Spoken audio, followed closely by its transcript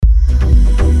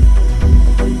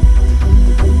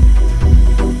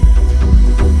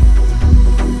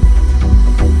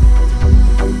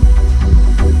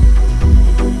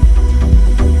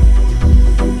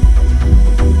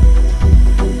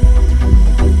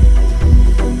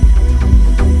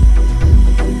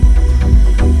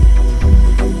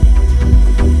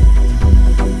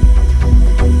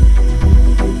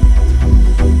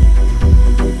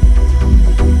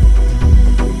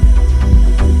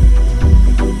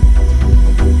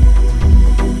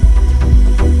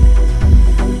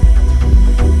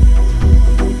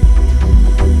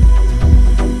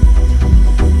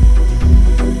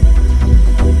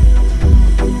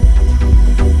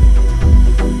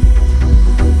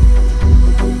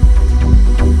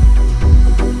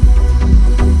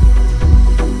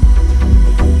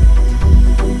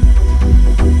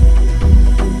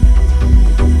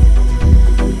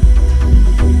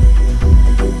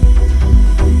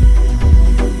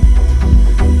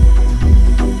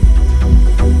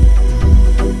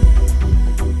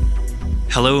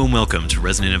Hello and welcome to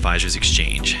Resident Advisors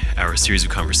Exchange, our series of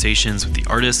conversations with the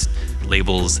artists,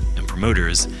 labels, and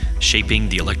promoters shaping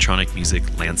the electronic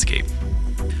music landscape.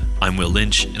 I'm Will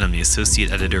Lynch, and I'm the Associate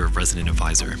Editor of Resident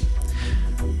Advisor.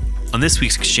 On this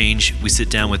week's exchange, we sit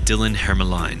down with Dylan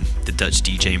Hermelijn, the Dutch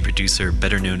DJ and producer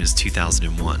better known as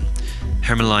 2001.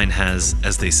 Hermelijn has,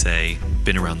 as they say,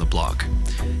 been around the block.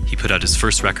 He put out his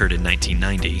first record in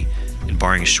 1990, and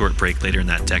barring a short break later in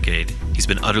that decade, he's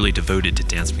been utterly devoted to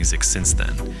dance music since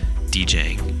then,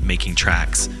 DJing, making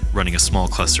tracks, running a small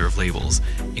cluster of labels,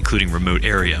 including Remote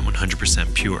Area and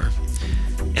 100% Pure.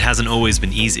 It hasn't always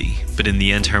been easy, but in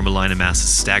the end, Hermelijn amassed a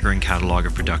staggering catalog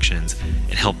of productions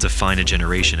and helped define a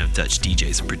generation of Dutch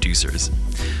DJs and producers.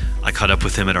 I caught up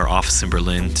with him at our office in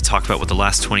Berlin to talk about what the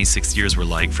last 26 years were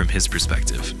like from his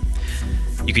perspective.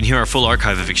 You can hear our full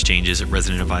archive of exchanges at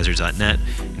residentadvisor.net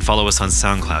and follow us on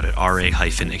SoundCloud at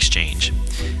RA-Exchange.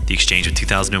 The Exchange with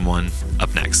 2001,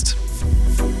 up next.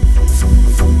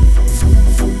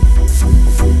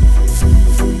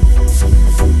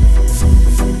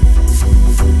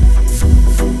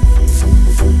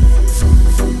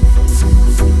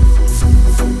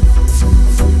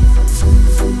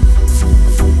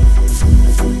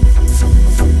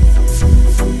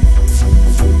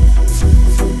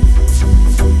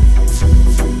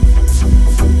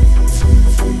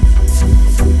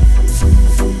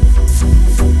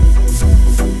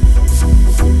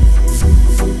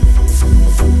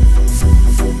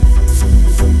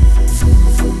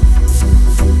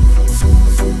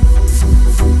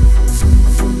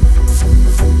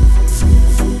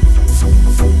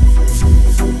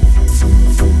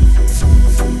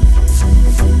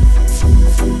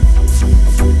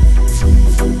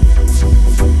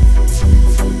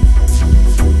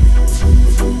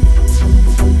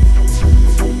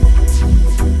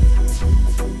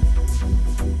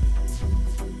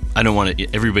 I don't want to,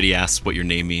 everybody asks what your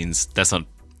name means. That's not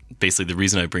basically the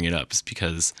reason I bring it up, is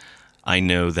because I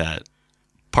know that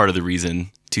part of the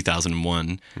reason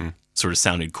 2001 sort of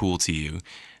sounded cool to you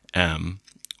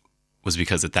was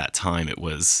because at that time it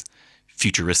was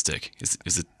futuristic. Is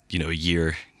it, a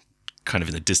year kind of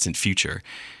in the distant future.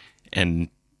 And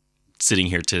sitting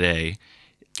here today,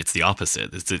 it's the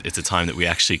opposite. It's a time that we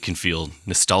actually can feel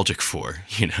nostalgic for,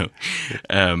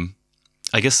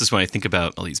 I guess that's when I think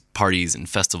about all these parties and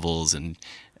festivals and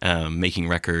making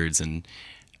records and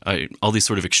all these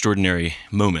sort of extraordinary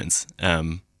moments.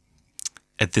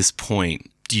 At this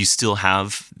point, do you still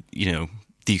have, the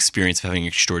experience of having an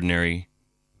extraordinary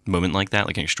moment like that,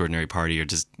 like an extraordinary party, or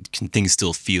can things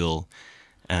still feel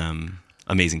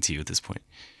amazing to you at this point?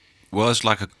 Well, it's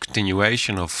like a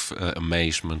continuation of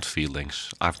amazement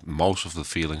feelings. Most of the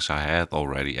feelings I had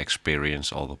already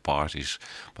experienced all the parties,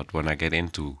 but when I get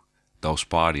into those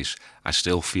parties, I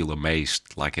still feel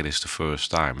amazed like it is the first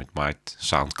time. It might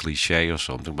sound cliche or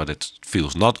something, but it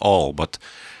feels not all, but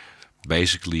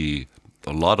basically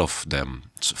a lot of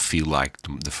them feel like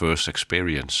the first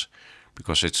experience,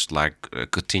 because it's like a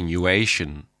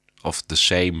continuation of the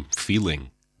same feeling.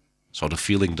 So the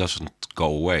feeling doesn't go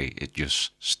away, it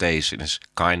just stays and is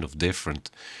kind of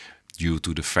different due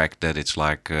to the fact that it's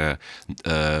like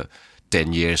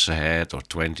 10 years ahead or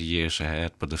 20 years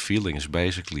ahead, but the feeling is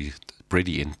basically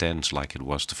pretty intense like it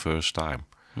was the first time.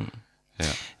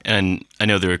 Yeah. And I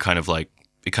know there are kind of like,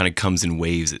 it kind of comes in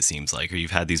waves, it seems like, or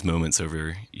you've had these moments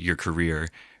over your career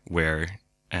where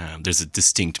there's a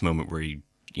distinct moment where you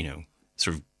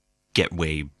sort of get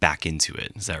way back into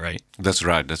it. Is that right? That's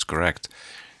right, that's correct.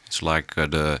 It's like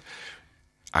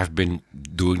I've been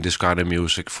doing this kind of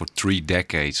music for 3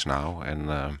 decades now,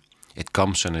 and it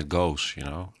comes and it goes,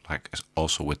 like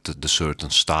also with the certain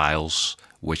styles,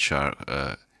 which are,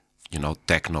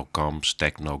 techno comes,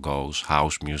 techno goes,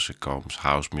 house music comes,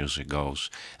 house music goes,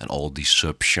 and all these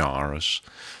subgenres.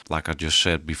 Like I just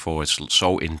said before, it's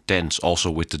so intense,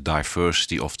 also with the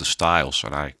diversity of the styles,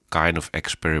 and I kind of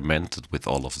experimented with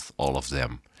all of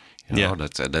them.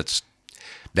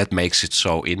 That makes it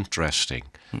so interesting.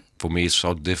 For me, it's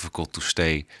so difficult to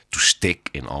stick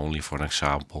in only, for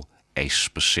example, a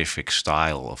specific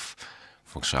style of,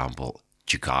 for example,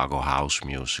 Chicago house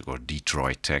music or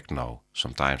Detroit techno.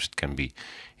 Sometimes it can be,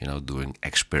 doing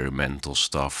experimental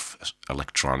stuff,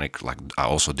 electronic. Like I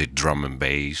also did drum and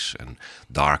bass and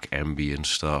dark ambient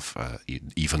stuff,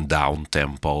 even down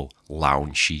tempo,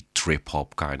 loungy, trip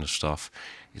hop kind of stuff.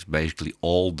 It's basically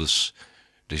all this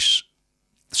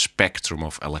spectrum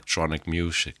of electronic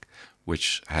music,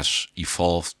 which has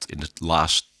evolved in the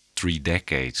last 3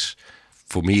 decades.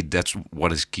 For me, that's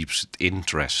what keeps it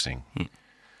interesting.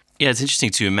 Yeah, it's interesting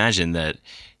to imagine that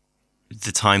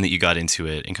the time that you got into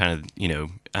it and kind of,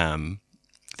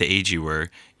 the age you were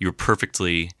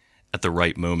perfectly at the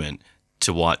right moment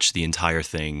to watch the entire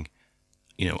thing,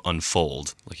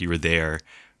 unfold. Like you were there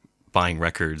buying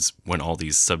records when all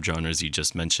these subgenres you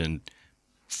just mentioned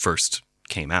first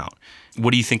came out.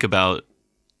 What do you think about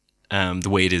the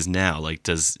way it is now? Like,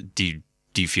 do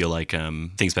you feel like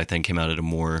things back then came out at a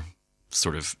more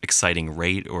sort of exciting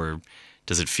rate, or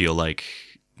does it feel like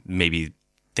maybe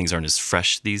things aren't as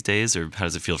fresh these days, or how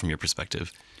does it feel from your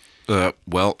perspective?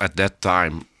 Well, at that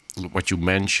time, what you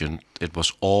mentioned, it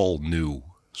was all new.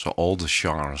 So all the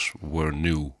genres were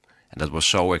new, and that was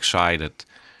so excited.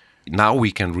 Now I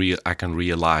can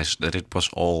realize that it was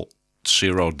all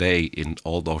 0 day in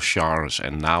all those genres,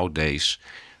 and nowadays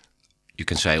you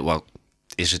can say, well,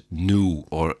 is it new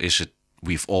or is it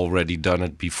we've already done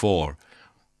it before?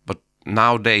 But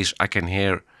nowadays I can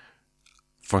hear,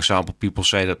 for example, people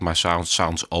say that my sound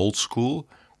sounds old school,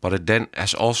 but it then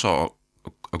has also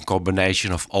a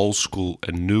combination of old school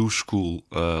and new school,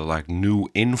 like new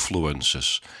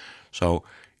influences. So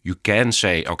you can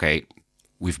say, okay,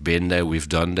 we've been there, we've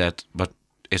done that, but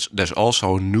there's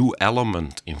also a new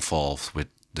element involved with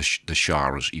the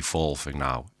genres evolving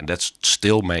now, and that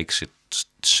still makes it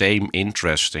same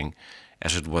interesting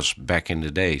as it was back in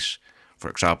the days. For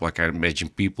example, I can imagine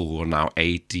people who are now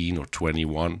 18 or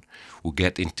 21 who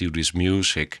get into this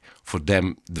music. For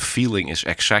them, the feeling is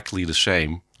exactly the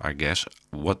same, I guess,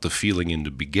 what the feeling in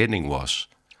the beginning was.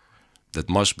 That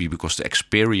must be because the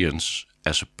experience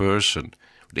as a person,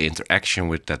 the interaction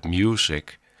with that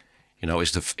music,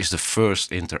 is the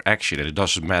first interaction. And it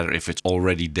doesn't matter if it's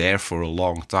already there for a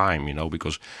long time,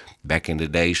 because back in the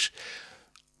days,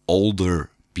 older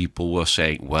people were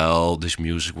saying, well, this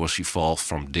music was evolved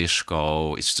from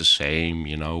disco, it's the same,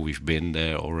 we've been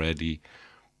there already.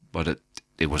 But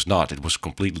it was not, it was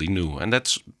completely new. And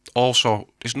that's also,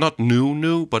 it's not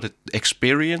new, but the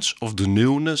experience of the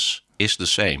newness is the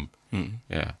same.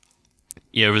 Yeah.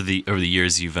 Yeah, over the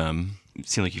years, you've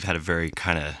seemed like you've had a very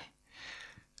kind of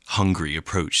hungry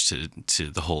approach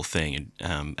to the whole thing.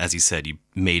 And as you said, you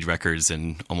made records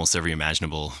in almost every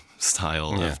imaginable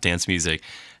style of dance music.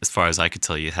 As far as I could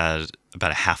tell, you had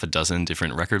about a half a dozen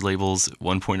different record labels at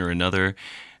one point or another.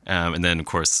 And then, of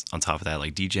course, on top of that,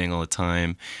 like DJing all the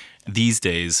time. These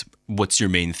days, what's your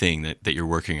main thing that you're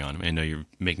working on? I mean, I know you're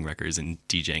making records and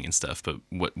DJing and stuff, but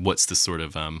what's the sort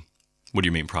of what are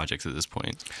your main projects at this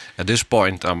point? At this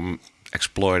point, I'm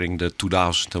exploring the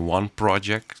 2001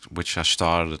 project, which I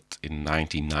started in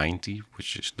 1990,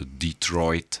 which is the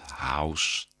Detroit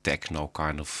house techno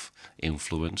kind of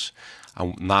influence.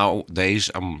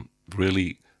 Nowadays, I'm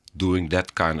really doing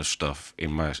that kind of stuff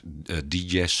in my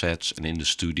DJ sets and in the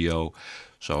studio.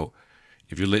 So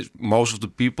if you most of the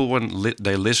people, when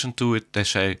they listen to it, they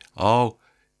say, oh,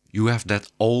 you have that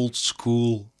old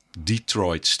school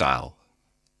Detroit style.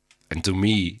 And to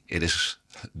me, it is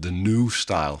the new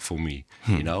style for me,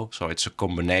 So it's a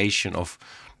combination of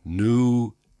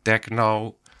new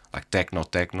techno, like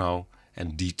techno,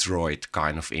 and Detroit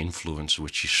kind of influence,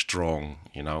 which is strong,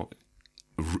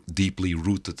 deeply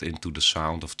rooted into the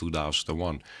sound of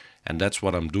 2001. And that's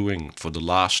what I'm doing for the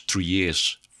last 3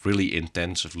 years, really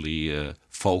intensively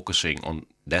focusing on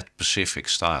that specific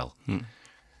style.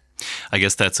 I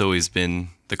guess that's always been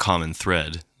the common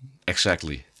thread.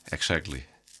 Exactly.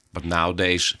 But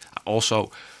nowadays, I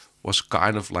also was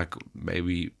kind of like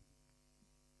maybe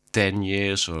 10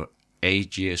 years or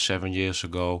 8 years, 7 years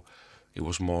ago, it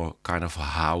was more kind of a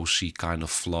housey kind of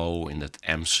flow in that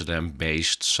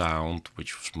Amsterdam-based sound,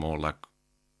 which was more like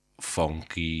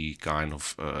funky kind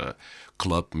of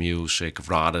club music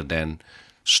rather than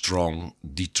strong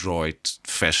Detroit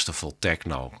festival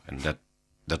techno. And that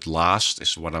last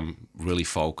is what I'm really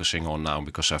focusing on now,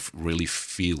 because I really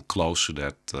feel close to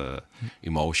that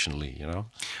emotionally,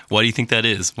 Why do you think that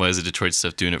is? Why is the Detroit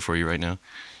stuff doing it for you right now?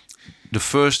 The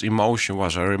first emotion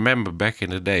was, I remember back in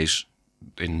the days,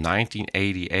 in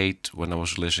 1988, when I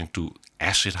was listening to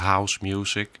acid house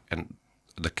music, and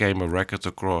there came a record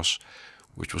across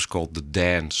which was called The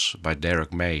Dance by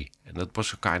Derek May. And that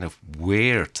was a kind of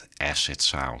weird acid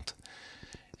sound.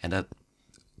 And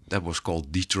that was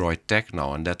called Detroit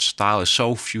techno, and that style is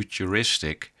so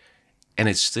futuristic, and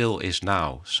it still is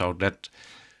now. So that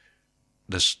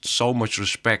there's so much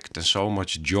respect and so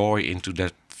much joy into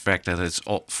that fact that it's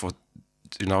all for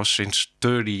since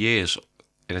 30 years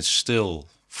and it's still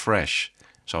fresh.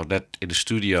 So that in the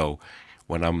studio,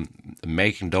 when I'm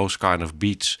making those kind of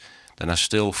beats, then I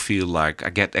still feel like I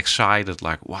get excited,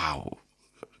 like, wow,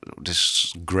 this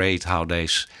is great how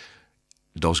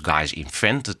those guys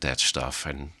invented that stuff,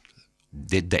 and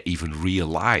did they even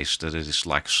realize that it is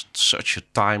like such a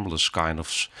timeless kind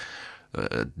of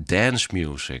dance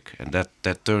music, and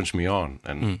that turns me on.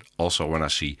 And also when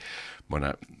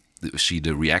I see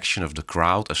the reaction of the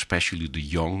crowd, especially the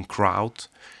young crowd.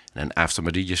 And after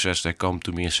my DJ sets, they come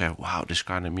to me and say, "Wow, this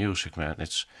kind of music, man!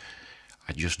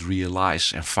 I just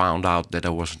realized and found out that I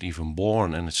wasn't even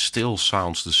born, and it still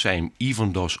sounds the same,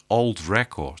 even those old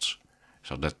records."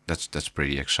 So that's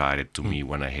pretty exciting to me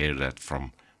when I hear that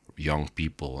from young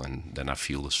people, and then I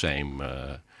feel the same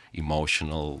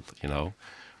emotional,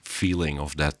 feeling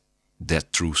of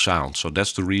that true sound. So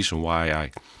that's the reason why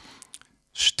I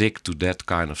stick to that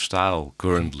kind of style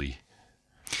currently.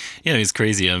 Yeah, it's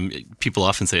crazy. People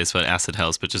often say this about acid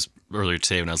house, but just earlier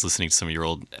today when I was listening to some of your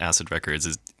old acid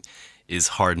records, is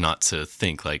hard not to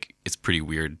think like it's pretty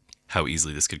weird how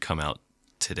easily this could come out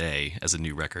today as a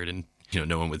new record, and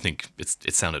no one would think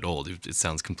it sounded old. It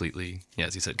sounds completely,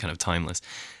 as you said, kind of timeless.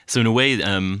 So in a way,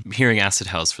 hearing acid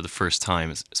house for the first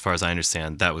time, as far as I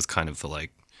understand, that was kind of the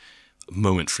like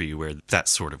moment for you where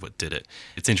that's sort of what did it.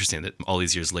 It's interesting that all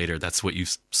these years later, that's what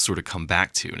you've sort of come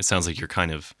back to, and it sounds like you're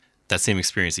kind of that same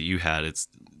experience that you had. It's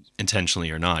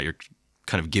intentionally or not, you're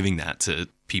kind of giving that to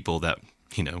people that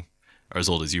are as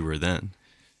old as you were then.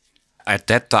 At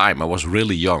that time, I was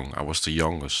really young. I was the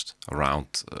youngest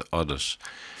around others,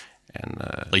 and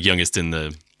like youngest in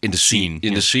the scene.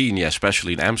 In the scene, yeah,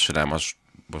 especially in Amsterdam, I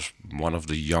was one of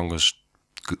the youngest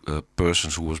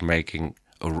persons who was making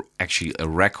actually a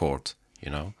record,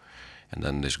 And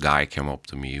then this guy came up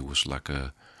to me who was like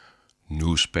a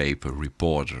newspaper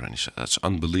reporter, and he said, "That's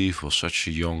unbelievable, such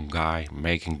a young guy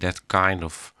making that kind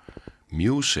of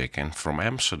music, and from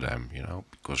Amsterdam,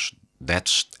 because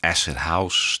that acid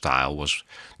house style was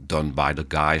done by the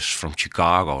guys from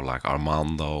Chicago, like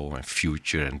Armando and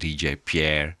Future and DJ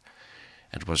Pierre."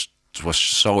 And it was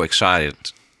so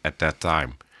excited at that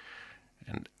time.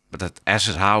 But that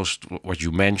acid house, what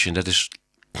you mentioned, that is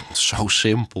so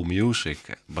simple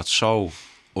music, but so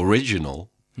original.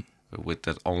 With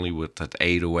that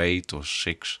 808 or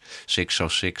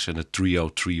 606 and a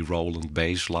 303 Roland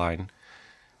bass line,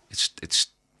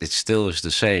 it still is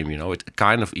the same, It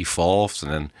kind of evolved,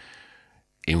 and then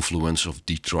influence of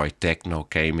Detroit techno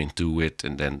came into it,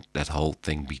 and then that whole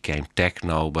thing became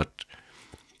techno. But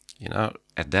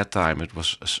at that time it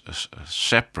was a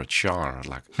separate genre,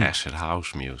 like acid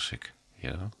house music.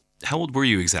 How old were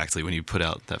you exactly when you put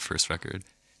out that first record?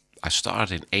 I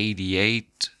started in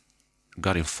 '88.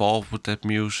 Got involved with that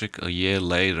music. A year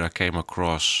later, I came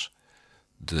across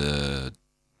the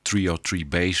 303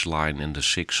 bass line and the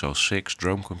 606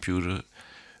 drum computer,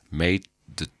 made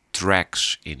the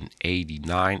tracks in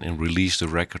 '89 and released the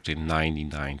record in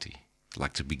 1990.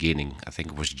 Like the beginning, I think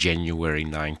it was January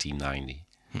 1990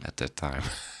 at that time.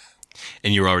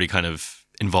 And you were already kind of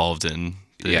involved in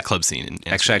the club scene in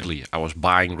Amsterdam. Exactly. I was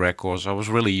buying records. I was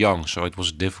really young, so it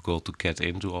was difficult to get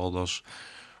into all those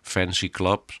fancy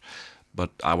clubs.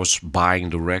 But I was buying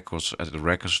the records at the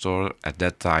record store. At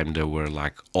that time, they were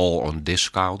like all on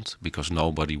discount because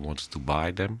nobody wanted to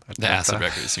buy them. The acid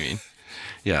records, you mean?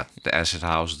 Yeah, the acid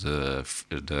house, the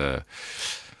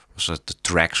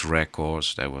Trax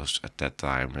records. That was at that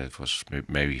time. It was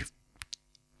maybe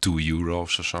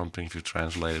 €2 or something if you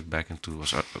translate it back into. It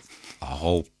was a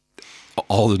whole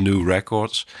all the new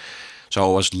records. So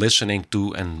I was listening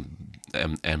to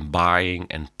and buying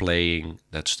and playing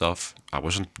that stuff. I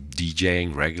wasn't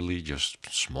DJing regularly, just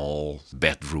small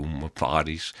bedroom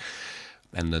parties.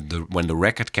 And when the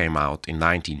record came out in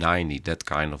 1990, that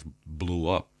kind of blew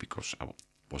up because I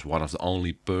was one of the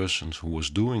only persons who was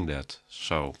doing that.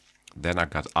 So then I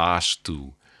got asked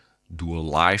to do a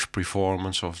live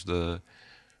performance of the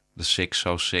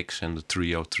 606 and the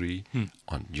 303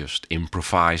 on just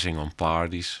improvising on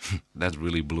parties. That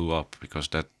really blew up because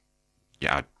that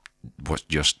was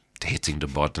just hitting the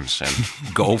buttons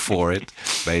and go for it,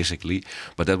 basically.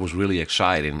 But that was really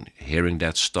exciting, hearing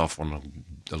that stuff on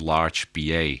a large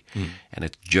PA. And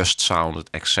it just sounded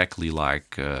exactly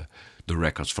like the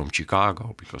records from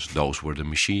Chicago, because those were the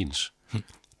machines.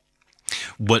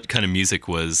 What kind of music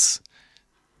was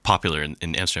popular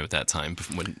in Amsterdam at that time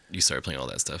when you started playing all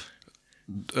that stuff?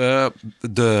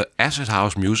 The acid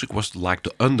house music was like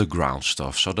the underground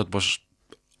stuff, so that was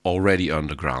already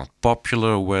underground.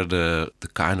 Popular were the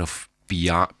kind of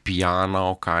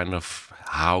piano kind of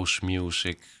house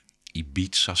music,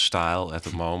 Ibiza style at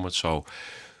the moment. So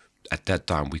at that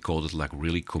time we called it like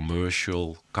really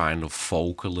commercial kind of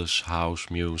vocalist house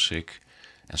music.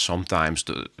 And sometimes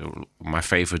my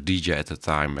favorite DJ at the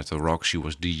time at the Roxy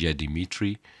was DJ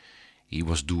Dimitri. He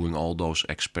was doing all those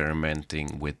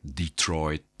experimenting with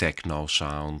Detroit techno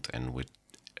sound and with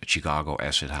Chicago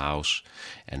acid house.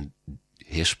 And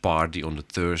his party on the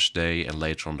Thursday and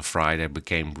later on the Friday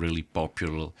became really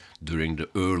popular during the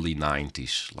early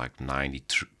 90s, like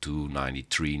 92,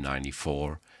 93,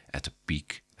 94 at the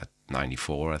peak.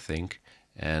 '94, I think,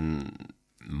 and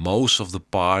most of the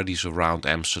parties around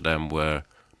Amsterdam were,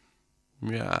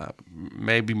 yeah,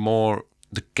 maybe more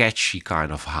the catchy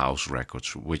kind of house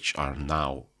records, which are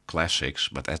now classics.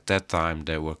 But at that time,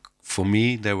 they were, for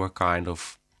me, they were kind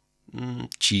of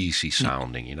cheesy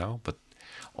sounding, you know. But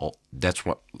that's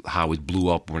how it blew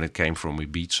up when it came from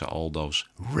Ibiza. All those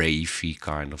ravey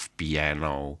kind of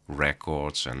piano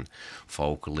records and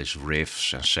vocalist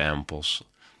riffs and samples.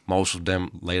 Most of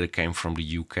them later came from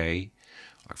the UK.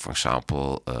 Like, for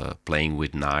example, Playing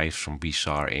with Knives from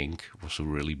Bizarre Inc. was a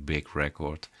really big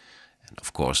record. And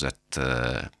of course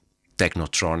that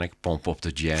Technotronic, Pump Up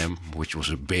the Jam, which was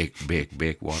a big, big,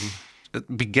 big one.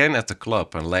 It began at the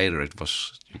club and later it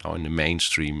was, you know, in the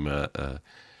mainstream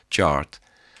chart.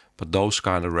 But those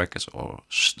kind of records, or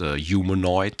the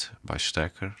Humanoid by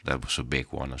Stacker, that was a big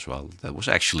one as well. That was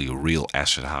actually a real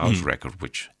acid house record,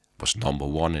 which was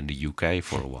 #1 in the UK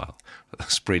for a while.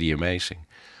 That's pretty amazing.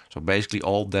 So basically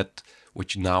all that,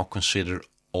 which you now consider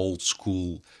old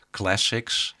school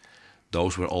classics,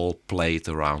 those were all played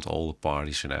around all the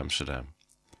parties in Amsterdam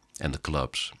and the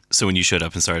clubs. So when you showed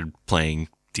up and started playing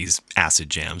these acid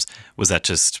jams, was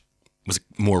it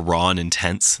more raw and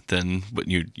intense than what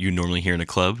you normally hear in a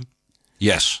club?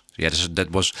 Yes,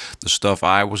 that was the stuff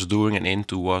I was doing and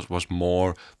into was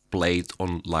more played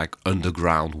on like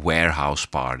underground warehouse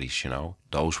parties, you know.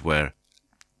 Those were,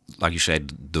 like you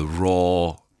said, the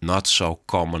raw, not so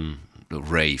common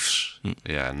raves.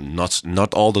 Yeah, and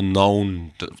not all the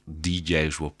known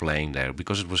DJs were playing there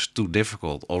because it was too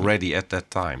difficult already at that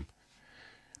time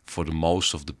for the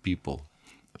most of the people.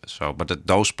 So, but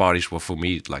those parties were for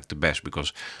me like the best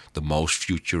because the most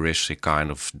futuristic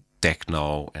kind of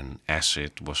techno and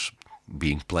acid was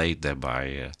being played there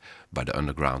by the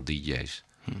underground DJs.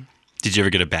 Did you ever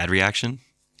get a bad reaction?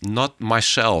 Not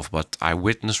myself, but I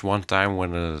witnessed one time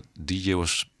when a DJ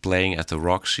was playing at the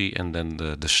Roxy and then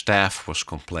the staff was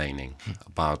complaining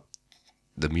about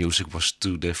the music was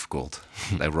too difficult.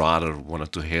 They rather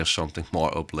wanted to hear something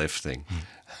more uplifting.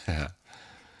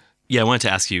 Yeah, I wanted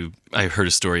to ask you, I heard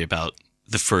a story about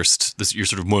your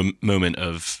sort of moment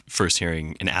of first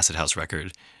hearing an acid house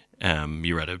record.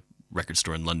 You were at a record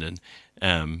store in London.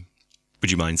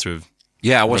 Would you mind sort of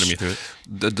running me through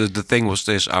it? The thing was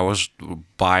this: I was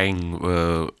buying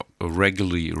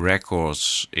regularly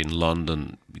records in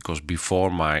London because before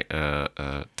my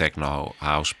techno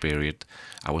house period,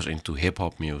 I was into hip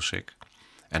hop music,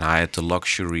 and I had the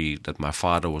luxury that my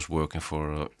father was working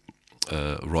for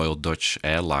Royal Dutch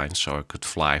Airlines, so I could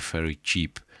fly very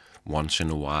cheap once in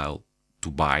a while to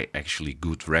buy actually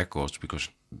good records because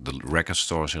the record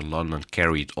stores in London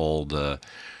carried all the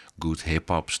good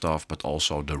hip-hop stuff, but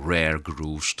also the rare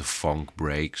grooves, the funk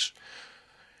breaks.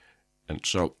 And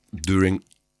so during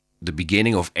the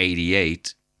beginning of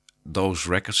 '88, those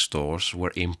record stores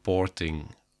were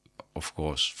importing, of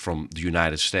course, from the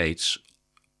United States,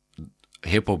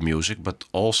 hip-hop music, but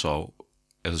also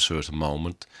at a certain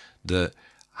moment, the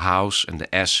house and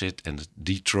the acid and the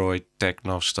Detroit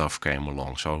techno stuff came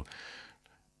along. So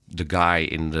the guy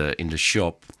in the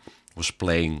shop was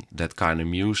playing that kind of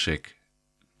music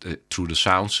through the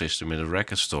sound system in the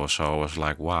record store. So I was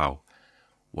like, wow,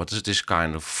 what is this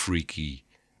kind of freaky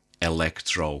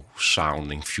electro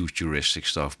sounding futuristic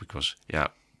stuff? Because yeah,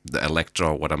 the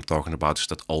electro, what I'm talking about is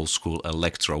that old school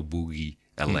electro boogie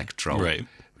electro, right?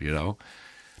 You know.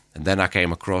 And then I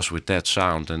came across with that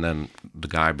sound, and then the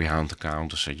guy behind the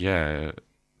counter said, yeah,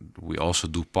 we also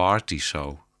do parties,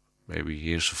 so maybe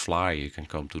here's a flyer, you can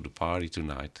come to the party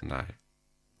tonight. And I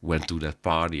went to that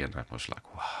party and I was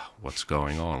like, wow, what's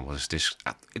going on? What is this?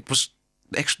 It was,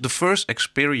 the first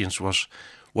experience was,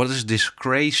 what is this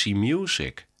crazy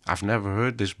music? I've never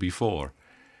heard this before.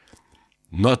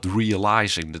 Not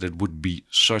realizing that it would be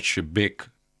such a big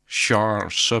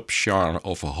sub-genre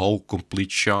of a whole complete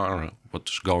genre,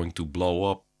 what's going to blow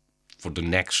up for the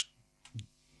next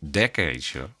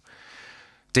decades. You know?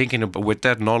 Thinking about with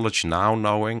that knowledge now,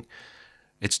 knowing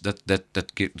it's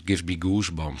that gives me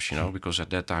goosebumps, you know, because at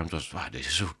that time it was, wow,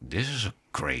 this is a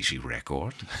crazy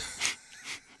record.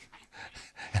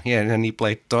 Yeah, and then he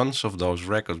played tons of those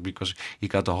records because he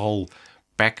got a whole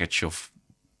package of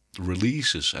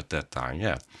releases at that time.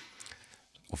 Yeah.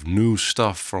 Of new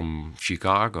stuff from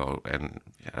Chicago, and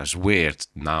yeah, it's weird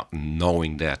now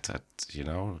knowing that, you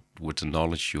know, with the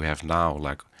knowledge you have now,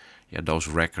 like, yeah, those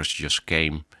records just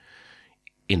came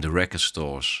in the record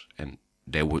stores, and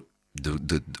they would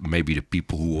maybe the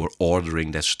people who were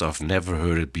ordering that stuff never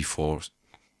heard it before,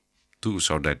 too.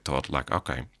 So they thought like,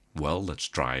 okay, well, let's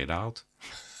try it out.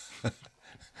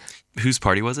 Whose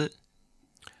party was it?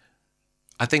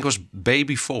 I think it was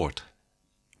Baby Ford.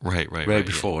 Way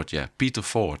before it, yeah. Peter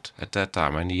Ford at that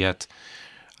time. And he had,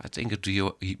 I think,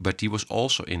 but he was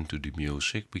also into the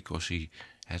music because he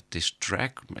had this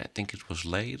track, I think it was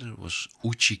later, it was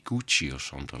Uchi Kuchi or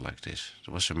something like this.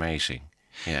 It was amazing.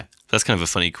 Yeah. That's kind of a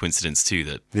funny coincidence too,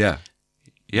 that Yeah.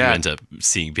 you end up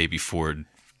seeing Baby Ford,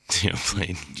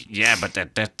 playing. Yeah, but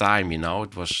at that time,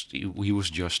 it was he was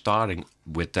just starting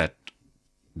with that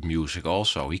music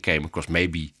also. He came across,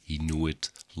 maybe he knew it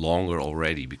longer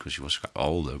already because he was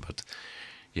older, but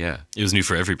yeah. It was new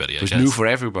for everybody, I guess. It was new for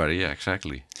everybody, yeah,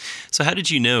 exactly. So how did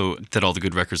you know that all the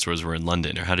good record stores were in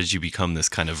London, or how did you become this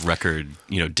kind of record,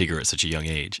 digger at such a young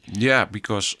age? Yeah,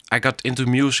 because I got into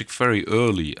music very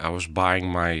early. I was buying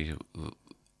my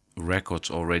records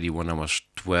already when I was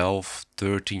 12,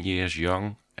 13 years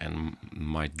young, and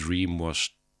my dream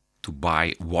was to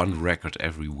buy one record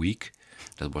every week.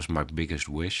 That was my biggest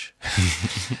wish.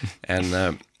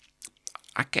 And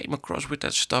I came across with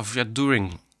that stuff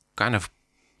during kind of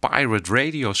pirate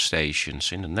radio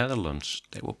stations in the Netherlands.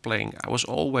 They were playing. I was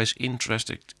always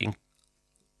interested in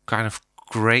kind of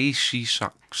crazy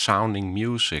sounding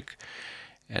music,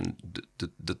 and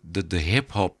the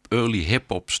hip hop, early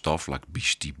hip hop stuff like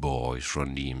Beastie Boys,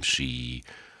 Run DMC,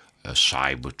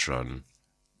 Cybertron.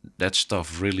 That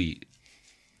stuff really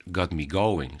got me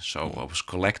going. So I was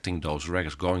collecting those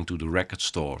records, going to the record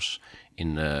stores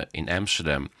in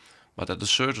Amsterdam. But at a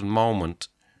certain moment,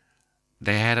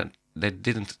 they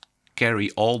didn't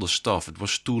carry all the stuff. It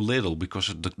was too little because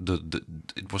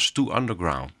it was too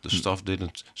underground. The stuff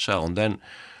didn't sell. And then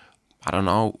I don't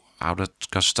know how that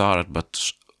got started,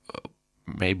 but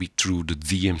maybe through the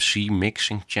DMC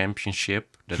Mixing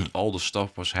Championship, that all the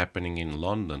stuff was happening in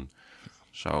London.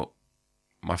 So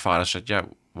my father said, "Yeah,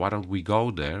 why don't we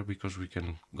go there? Because we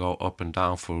can go up and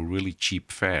down for a really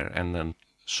cheap fare and then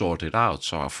sort it out."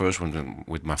 So I first went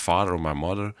with my father or my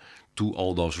mother to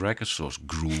all those record stores,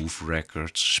 Groove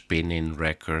Records, Spin-In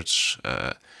Records,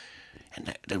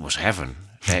 and that was heaven.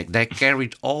 They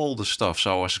carried all the stuff.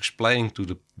 So I was explaining to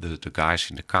the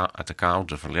guys at the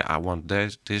counter, I want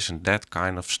this and that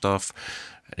kind of stuff.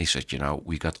 And he said,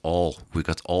 we got all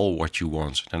what you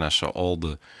want. And I saw all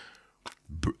the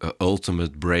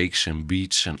ultimate breaks and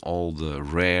beats and all the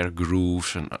rare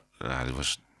grooves, and it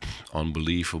was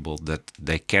unbelievable that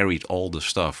they carried all the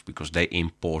stuff because they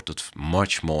imported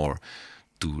much more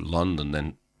to London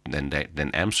than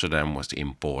Amsterdam was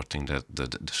importing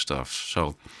the stuff.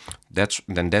 So that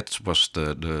was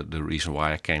the reason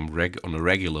why I came on a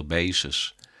regular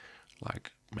basis.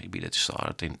 Like maybe that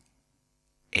started in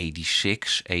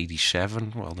 86,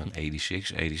 87, well then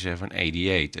 86, 87,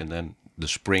 88, and then the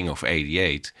spring of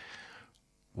 88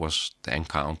 was the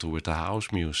encounter with the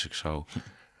house music. So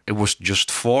it was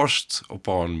just forced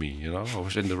upon me, I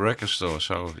was in the record store.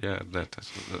 So yeah,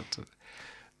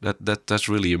 that's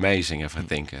really amazing if I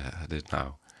think of it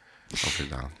now.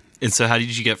 And so how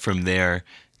did you get from there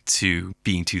to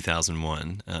being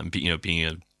 2001, being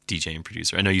a DJ and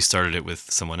producer? I know you started it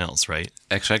with someone else, right?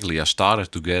 Exactly. I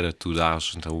started together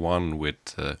 2001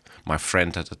 with my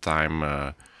friend at the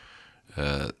time,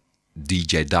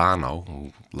 DJ Dano,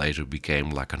 who later became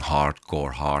like a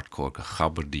hardcore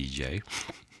gabber DJ.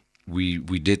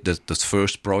 We did the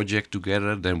first project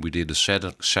together, then we did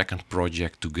the second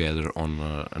project together on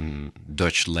a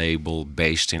Dutch label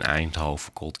based in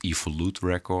Eindhoven called Evolute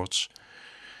Records.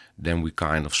 Then we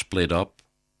kind of split up,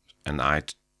 and I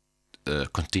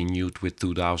continued with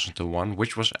 2001,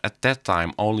 which was at that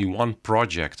time only one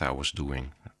project I was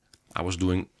doing. I was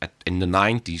doing, in the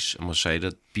 90s, I must say,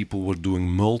 that people were doing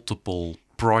multiple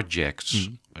projects,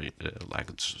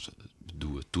 like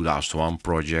do a 2001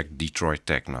 project, Detroit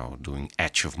Techno, doing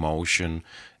Edge of Motion,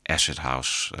 Acid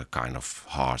House kind of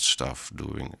hard stuff,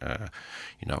 doing,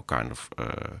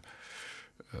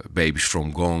 Babies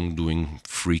from Gong, doing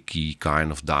freaky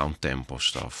kind of down-tempo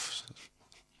stuff.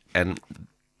 And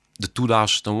the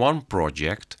 2001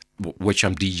 project, which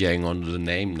I'm DJing under the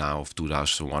name now of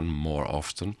 2001 more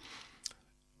often,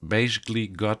 basically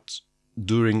got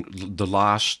during the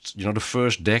last, the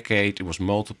first decade, it was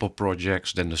multiple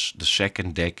projects. Then the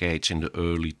second decade, in the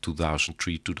early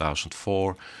 2003,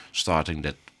 2004, starting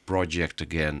that project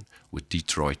again with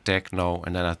Detroit Techno.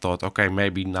 And then I thought, okay,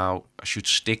 maybe now I should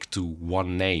stick to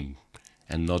one name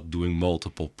and not doing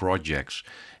multiple projects.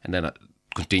 And then I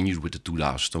continued with the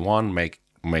 2001,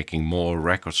 making more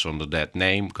records under that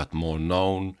name, got more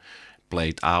known,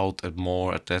 played out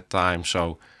more at that time.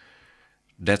 So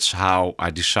that's how I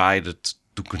decided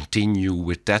to continue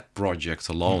with that project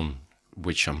alone,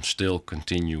 which I'm still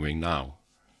continuing now.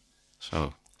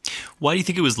 So, why do you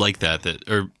think it was like that?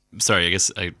 The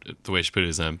way I should put it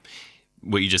is,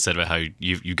 what you just said about how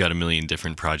you got a million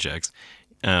different projects.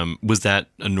 Was that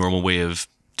a normal way of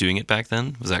doing it back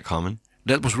then? Was that common?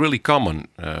 That was really common.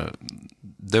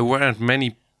 There weren't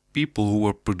many people who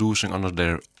were producing under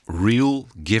their real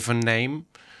given name,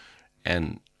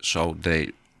 and so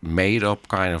they made up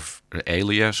kind of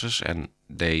aliases, and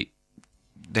they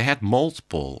had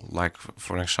multiple. Like,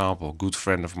 for example, a good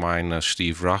friend of mine,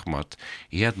 Steve Rachmat,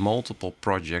 he had multiple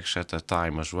projects at that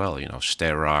time as well. You know,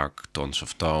 Sterak, Tons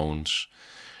of Tones.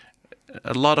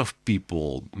 A lot of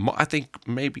people, I think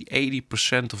maybe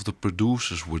 80% of the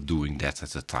producers were doing that at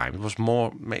the time. It was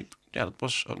more, maybe, yeah, it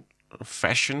was a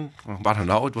fashion. I don't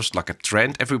know. It was like a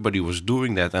trend. Everybody was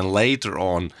doing that. And later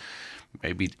on,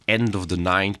 maybe end of the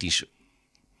 90s,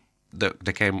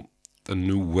 there came a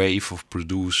new wave of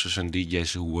producers and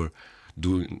DJs who were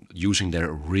using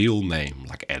their real name,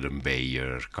 like Adam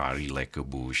Beyer, Kari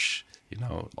Lekkerbush, you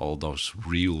know, all those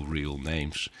real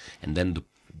names. And then the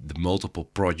multiple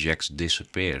projects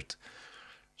disappeared.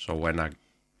 So when I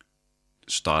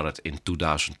started in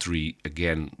 2003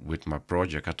 again with my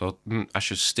project, I thought I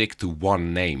should stick to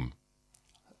one name,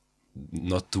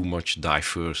 not too much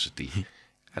diversity.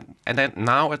 and then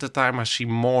now at the time I see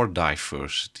more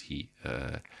diversity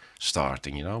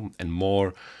starting, you know, and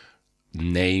more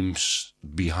names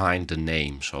behind the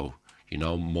name. So, you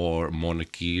know, more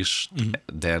monarchies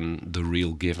than the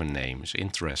real given name. It's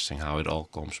interesting how it all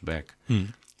comes back.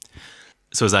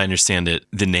 So as I understand it,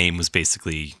 the name was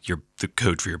basically the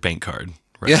code for your bank card,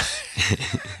 right? Yeah.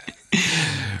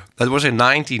 That was in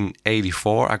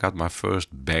 1984. I got my first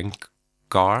bank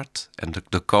card, and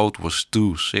the code was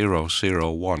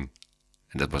 2001.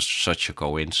 And that was such a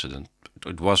coincidence.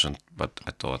 It wasn't, but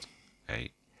I thought,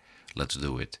 hey, let's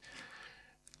do it.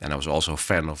 And I was also a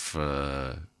fan of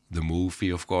the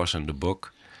movie, of course, and the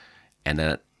book. And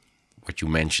then what you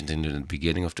mentioned in the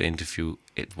beginning of the interview,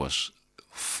 it was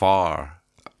far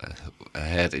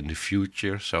ahead in the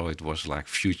future, so it was like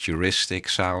futuristic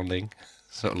sounding.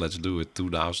 So let's do it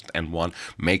 2001,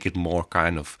 make it more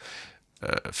kind of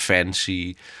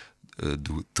fancy,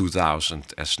 do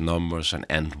 2000 as numbers and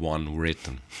end one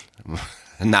written.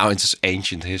 And now it's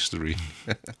ancient history.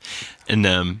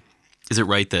 And is it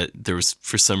right that there was,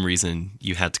 for some reason,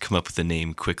 you had to come up with a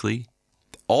name quickly?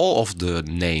 All of the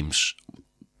names,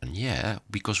 yeah,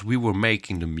 because we were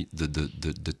making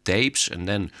the tapes, and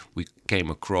then we came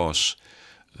across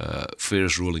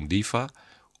Fierce Ruling Diva,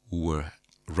 who were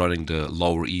running the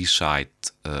Lower East Side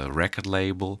record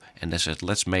label, and they said,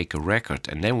 let's make a record.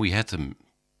 And then we had to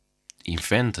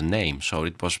invent a name. So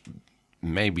it was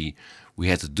maybe we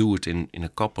had to do it in a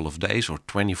couple of days or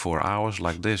 24 hours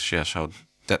like this. Yeah, so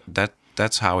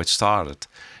that's how it started.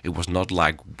 It was not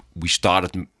like we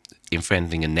started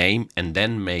inventing a name and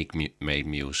then made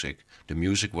music. The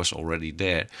music was already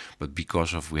there, but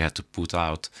because of we had to put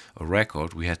out a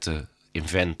record, we had to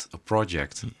invent a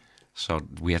project. So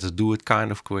we had to do it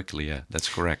kind of quickly. Yeah, that's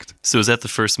correct. So is that the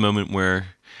first moment where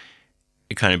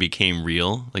it kind of became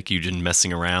real? Like you didn't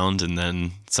messing around, and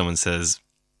then someone says,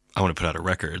 I want to put out a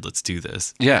record, let's do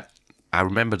this. Yeah, I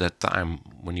remember that time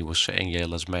when he was saying, yeah,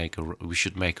 we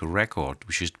should make a record.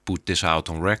 We should put this out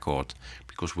on record,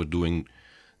 because we're doing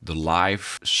the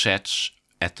live sets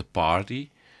at the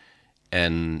party.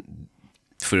 And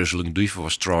Fierce Ruling Diva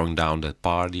was throwing down that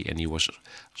party, and he was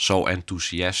so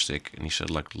enthusiastic, and he said,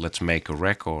 like, let's make a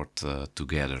record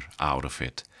together out of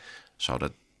it. So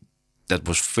that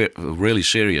was really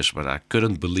serious, but I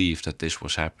couldn't believe that this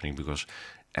was happening, because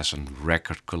as a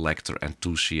record collector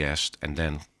enthusiast and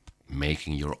then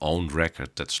making your own record,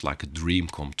 that's like a dream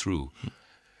come true.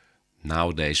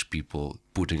 Nowadays, people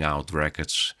putting out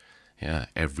records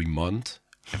every month,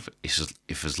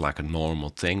 if it's like a normal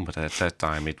thing, but at that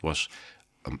time it was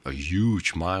a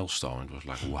huge milestone. It was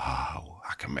like, wow,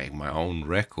 I can make my own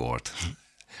record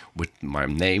with my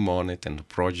name on it and the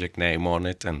project name on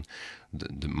it and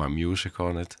my music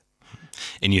on it.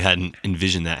 And you hadn't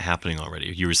envisioned that happening already.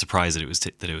 You were surprised that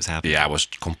it was happening. Yeah, I was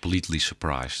completely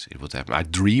surprised it would happen. I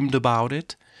dreamed about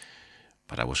it,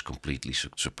 but I was completely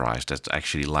surprised. That's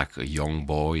actually like a young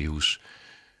boy who's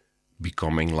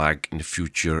becoming, like, in the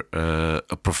future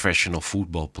a professional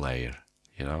football player.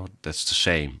 You know, that's the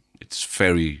same. It's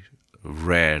very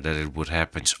rare that it would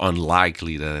happen. It's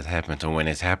unlikely that it happened, and when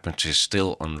it happens, it's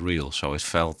still unreal. So it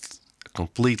felt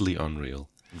completely unreal.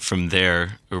 From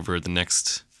there, over the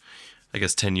next, I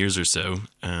guess, 10 years or so,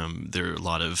 there are a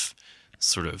lot of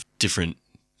sort of different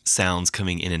sounds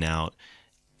coming in and out.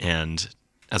 And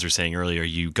as we were saying earlier,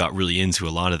 you got really into a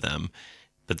lot of them.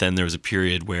 But then there was a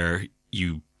period where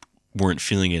you weren't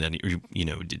feeling it, and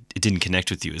it didn't connect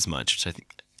with you as much, which I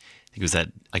think it was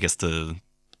I guess the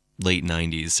late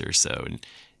 90s or so. And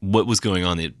what was going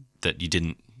on that you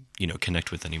didn't,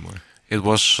 connect with anymore? It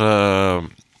was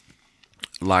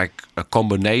like a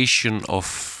combination of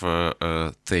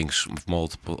things, of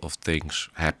multiple of things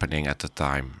happening at the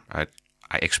time. I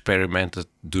experimented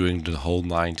during the whole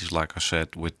 90s, like I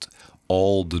said, with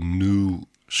all the new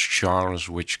genres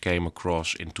which came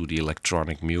across into the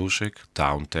electronic music,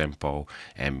 down tempo,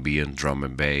 ambient, drum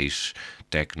and bass,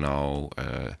 techno,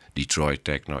 Detroit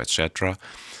techno, etc.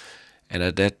 And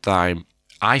at that time,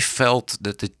 I felt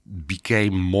that it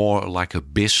became more like a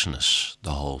business,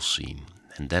 the whole scene,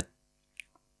 and that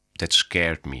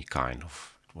scared me kind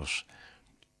of. It was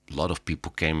a lot of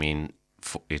people came in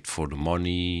for the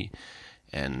money,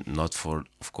 and not for,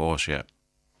 of course, yeah,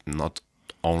 not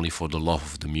only for the love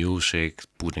of the music,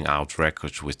 putting out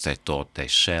records which they thought they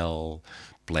sell,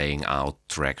 playing out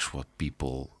tracks what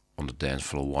people on the dance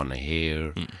floor want to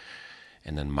hear.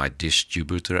 And then my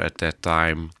distributor at that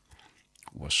time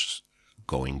was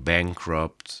going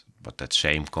bankrupt, but that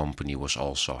same company was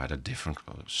also had a different,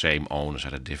 same owners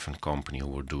had a different company who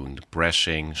were doing the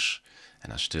pressings,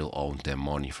 and I still owned their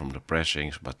money from the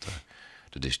pressings, but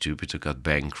the distributor got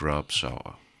bankrupt,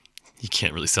 so You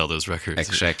can't really sell those records.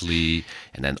 exactly.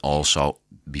 And then also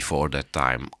before that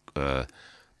time,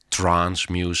 trance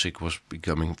music was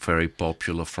becoming very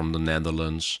popular from the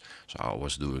Netherlands. So I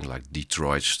was doing like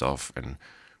Detroit stuff, and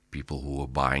people who were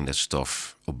buying that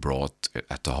stuff abroad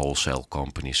at the wholesale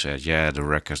company said, yeah, the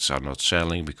records are not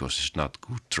selling because it's not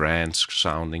good trance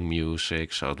sounding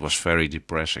music. So it was very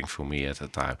depressing for me at the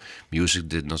time. Music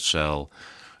did not sell.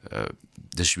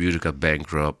 Distributor got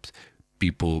bankrupt.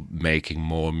 People making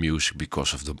more music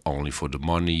because of only for the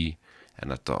money.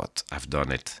 And I thought, I've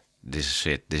done it. This is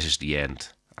it. This is the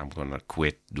end. I'm gonna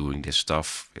quit doing this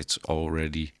stuff. It's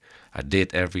already, I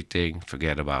did everything.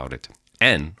 Forget about it.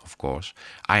 And of course,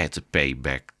 I had to pay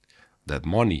back that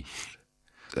money.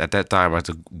 At that time, I had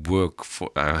to work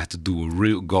for. I had to do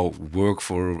work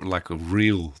for like a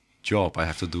real job. I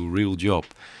have to do a real job.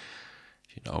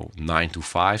 9 to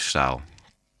 5 style.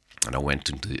 And I went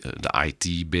into the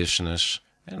IT business,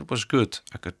 and it was good.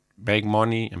 I could make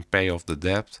money and pay off the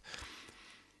debt.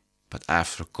 But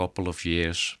after a couple of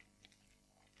years,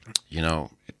 I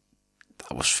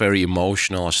was very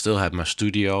emotional. I still had my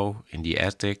studio in the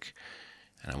attic,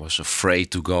 and I was afraid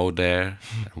to go there.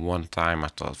 And one time I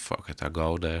thought, fuck it, I'll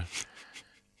go there.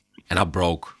 And I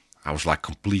broke. I was like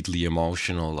completely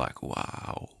emotional, like,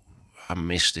 wow, I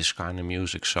miss this kind of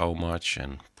music so much.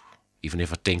 And even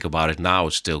if I think about it now,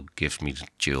 it still gives me the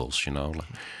chills,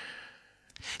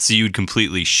 So you would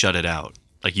completely shut it out.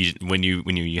 Like when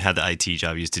you had the IT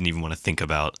job, you just didn't even want to think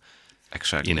about,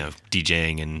 Exactly.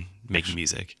 DJing and making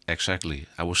music. Exactly.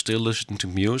 I was still listening to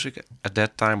music at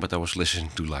that time, but I was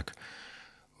listening to like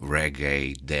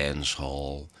reggae,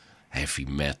 dancehall, heavy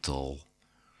metal.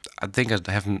 I think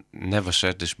I have never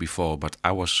said this before, but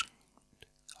I was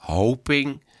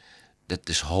hoping that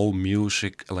this whole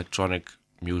music, electronic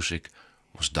music,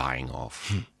 was dying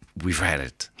off. We've had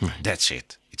it. Right. That's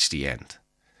it. It's the end.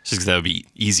 Just because that would be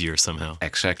easier somehow.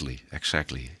 Exactly.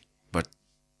 But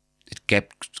it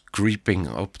kept creeping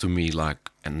up to me,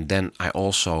 like, and then I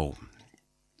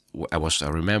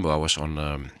remember I was on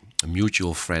a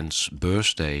mutual friend's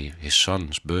birthday, his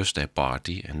son's birthday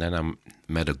party, and then I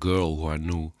met a girl who I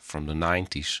knew from the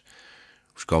 90s,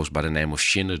 who goes by the name of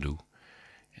Shinadu.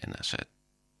 And I said,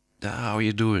 how are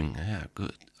you doing? Yeah,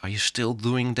 good. Are you still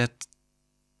doing that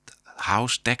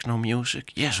house techno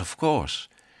music? Yes, of course.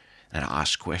 And I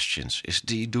asked questions. Is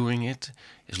Dee doing it?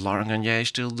 Is Laurent Garnier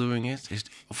still doing it?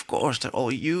 Of course, they're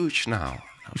all huge now.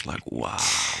 I was like, wow.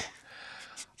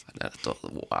 And I thought,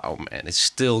 wow, man, it's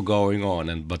still going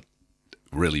on, but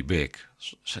really big.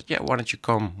 So I said, yeah, why don't you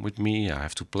come with me? I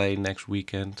have to play next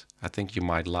weekend. I think you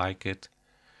might like it.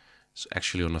 It's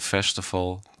actually on a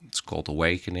festival. It's called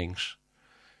Awakenings.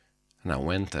 And I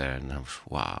went there, and I was,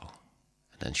 wow.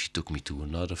 And then she took me to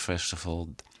another festival.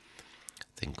 I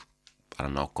think, I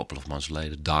don't know, a couple of months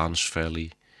later, Dance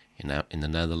Valley in the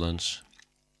Netherlands.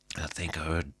 And I think I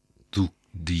heard two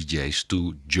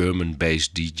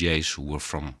German-based DJs who were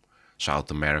from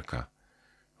South America.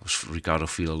 It was Ricardo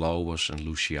Villalobos and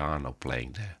Luciano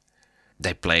playing there.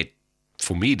 They played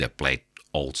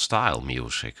old style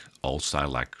music, old style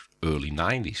like early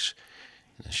 90s.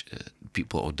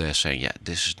 People out there saying, yeah,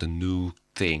 this is the new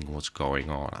thing, what's going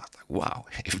on. I was like, wow,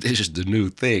 if this is the new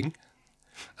thing,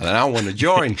 then I want to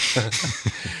join.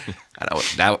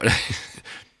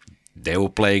 They were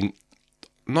playing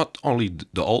not only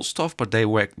the old stuff, but they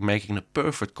were making a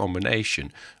perfect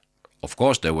combination. Of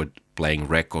course, they were playing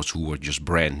records who were just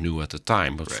brand new at the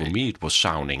time, but for me, it was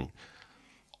sounding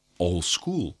old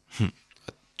school.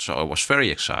 So I was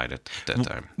very excited at that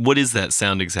time. What is that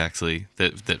sound exactly?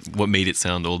 That what made it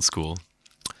sound old school?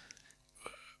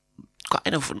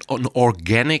 kind of an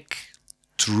organic,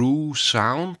 true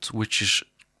sound, which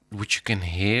you can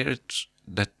hear it,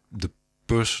 that the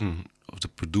person of the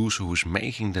producer who's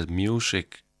making that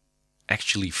music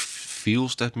actually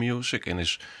feels that music and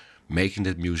is making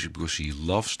that music because he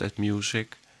loves that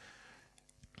music.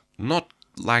 Not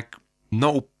like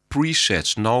no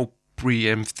presets, no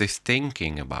preemptive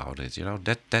thinking about it.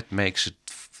 That makes it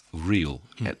real.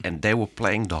 And they were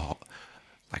playing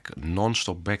like a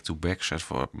non-stop back-to-back set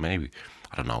for maybe,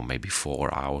 I don't know, maybe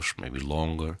 4 hours, maybe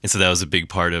longer. And so that was a big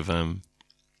part of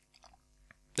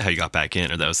how you got back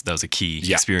in, or that was a key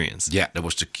experience. Yeah, that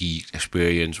was the key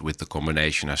experience with the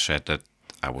combination. I said that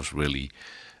I was really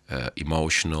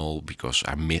emotional because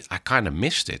I kind of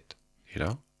missed it,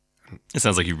 It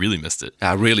sounds like you really missed it.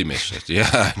 I really missed it.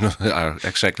 Yeah,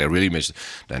 exactly. I really missed it.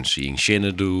 Then seeing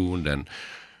Xanadu, and then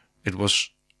it was.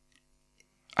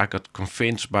 I got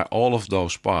convinced by all of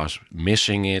those parts,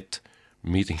 missing it,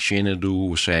 meeting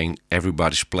Xanadu, saying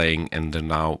everybody's playing and they're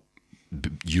now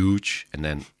huge, and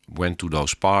then went to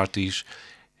those parties.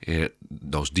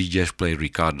 Those DJs play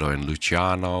Ricardo and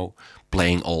Luciano,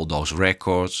 playing all those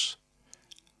records.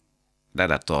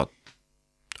 Then I thought,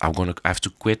 I have to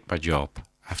quit my job.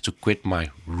 I have to quit my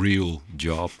real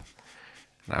job.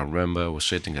 And I remember I was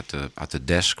sitting at the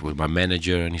desk with my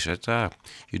manager, and he said,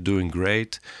 "You're doing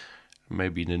great.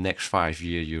 Maybe in the next 5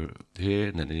 years you're here,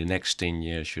 and then in the next 10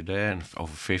 years you're there, and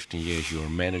over 15 years you're a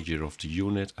manager of the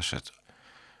unit." I said,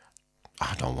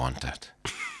 "I don't want that."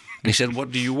 And he said,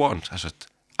 "What do you want?" I said,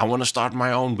 "I want to start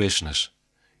my own business."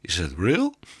 He said,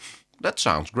 "Real? That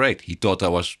sounds great." He thought I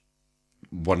was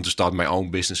wanting to start my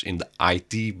own business in the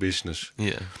IT business.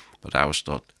 Yeah. But I was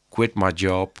thought, quit my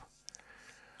job.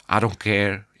 I don't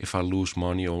care if I lose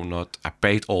money or not. I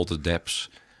paid all the debts,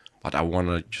 but I want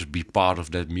to just be part of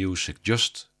that music.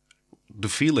 Just the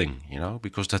feeling,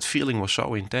 because that feeling was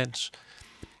so intense.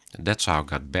 And that's how I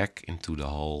got back into the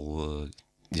whole,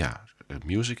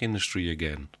 music industry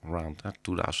again around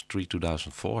 2003,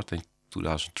 2004, I think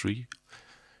 2003.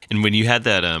 And when you had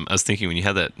that, I was thinking when you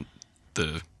had that,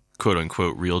 the quote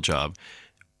unquote real job,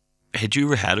 had you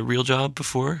ever had a real job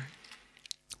before?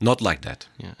 Not like that.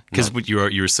 Yeah, because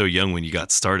you were so young when you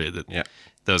got started that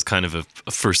that was kind of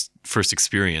a first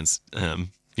experience.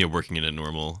 Working in a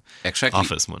normal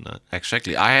office and whatnot.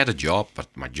 Exactly. I had a job, but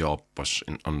my job was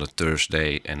on a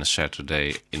Thursday and a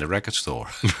Saturday in a record store.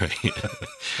 Right.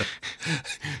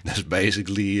 That's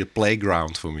basically a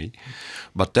playground for me.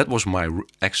 But that was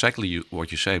exactly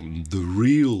what you say, the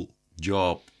real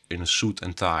job in a suit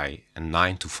and tie and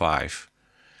 9 to 5.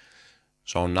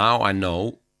 So now I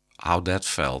know how that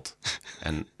felt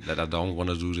and that I don't want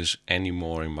to do this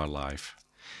anymore in my life.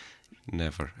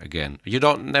 Never again. You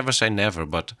don't never say never,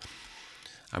 but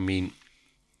I mean,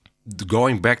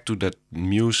 going back to that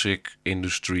music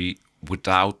industry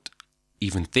without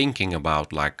even thinking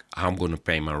about like how I'm going to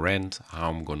pay my rent, how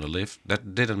I'm going to live,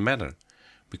 that didn't matter,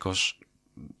 because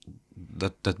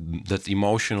that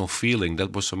emotional feeling,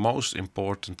 that was the most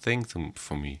important thing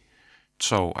for me.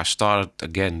 So I started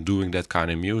again doing that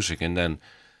kind of music, and then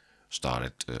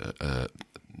started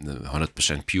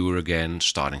 100% Pure again,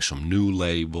 starting some new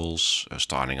labels,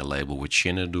 starting a label with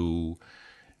Xanadu,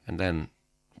 and then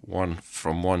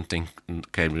from one thing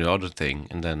came the other thing,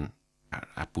 and then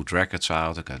I put records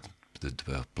out. I got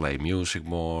to play music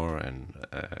more, and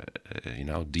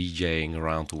DJing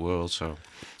around the world. So,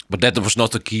 but that was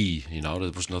not the key,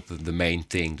 that was not the main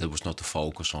thing. That was not the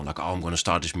focus on like, oh, I'm going to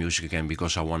start this music again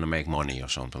because I want to make money or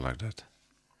something like that.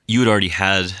 You had already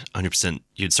had 100%.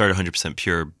 You had started 100%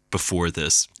 Pure before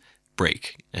this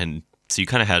break, and so you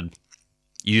kind of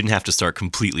you didn't have to start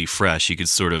completely fresh. You could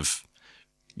sort of,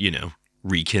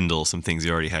 rekindle some things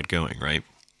you already had going, right?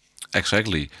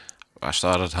 Exactly. I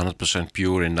started 100%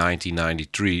 Pure in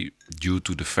 1993 due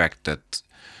to the fact that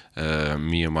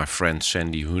me and my friend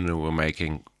Sandy Hune were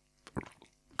making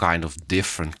kind of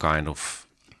different kind of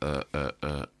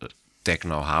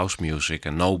techno house music,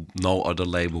 and no other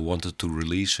label wanted to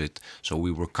release it, so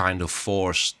we were kind of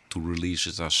forced to release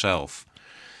it ourselves.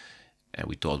 And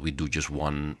we thought we'd do just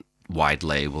one white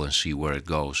label and see where it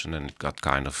goes, and then it got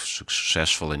kind of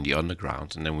successful in the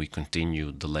underground, and then we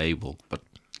continued the label. But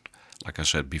like I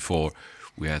said before,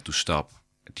 we had to stop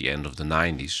at the end of the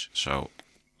 90s. So,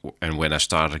 and when I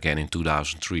started again in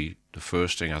 2003, the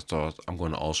first thing I thought, I'm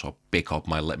going to also pick up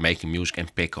my making music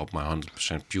and pick up my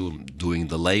 100% Pure, doing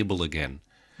the label again.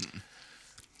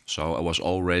 So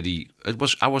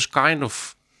I was kind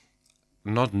of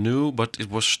not new, but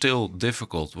it was still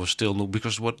difficult. It was still new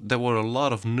because there were a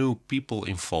lot of new people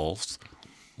involved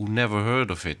who never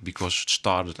heard of it because it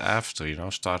started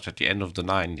after, started at the end of the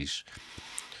 90s.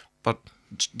 But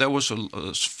there was,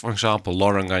 for example,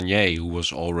 Laurent Garnier, who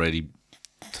was already,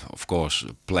 of course,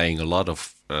 playing a lot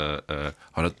of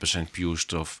 100% pure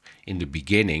stuff in the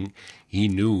beginning. He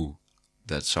knew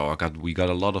that, so we got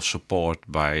a lot of support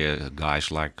by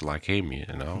guys like him,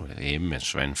 him and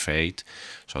Sven Fate.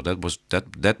 So that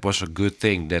was a good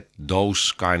thing, that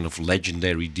those kind of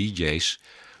legendary DJs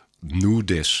knew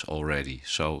this already.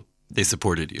 So they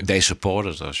supported you. They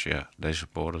supported us, yeah. They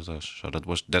supported us. So that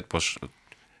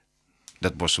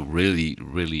was a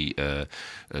really a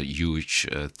huge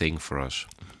thing for us.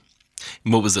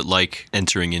 What was it like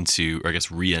entering into, or I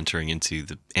guess re-entering into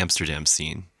the Amsterdam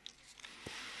scene?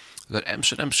 The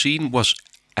Amsterdam scene was,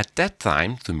 at that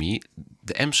time, to me,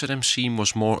 the Amsterdam scene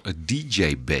was more a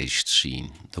DJ-based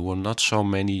scene. There were not so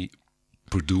many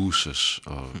producers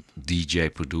or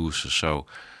DJ producers. So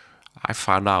I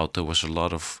found out there was a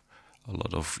lot of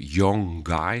young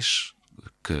guys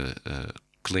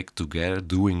clicked together,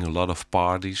 doing a lot of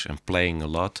parties and playing a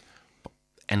lot,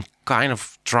 and kind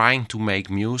of trying to make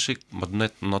music, but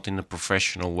not in a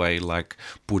professional way, like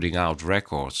putting out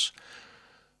records.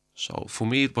 So for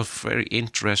me, it was very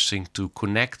interesting to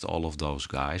connect all of those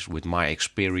guys with my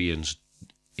experience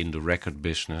in the record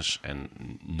business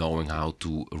and knowing how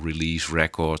to release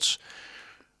records.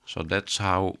 So that's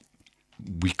how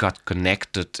we got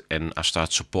connected, and I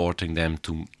started supporting them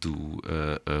to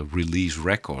release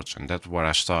records. And that's where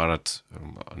I started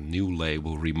a new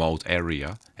label,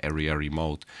 Area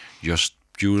Remote, just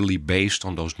purely based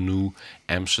on those new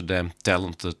Amsterdam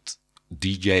talented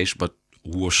DJs, but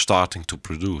who were starting to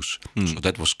produce. So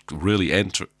that was really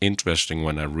interesting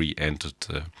when I re-entered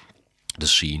the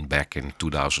scene back in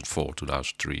 2004,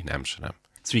 2003 in Amsterdam.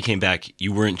 So you came back,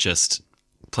 you weren't just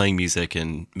playing music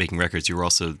and making records, you were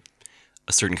also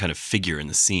a certain kind of figure in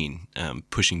the scene,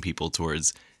 pushing people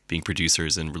towards being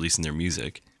producers and releasing their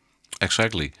music.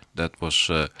 Exactly. That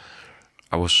was,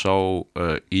 I was so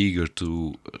eager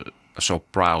to, so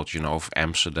proud, of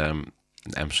Amsterdam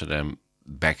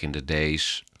back in the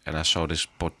days. And I saw this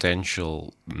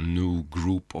potential new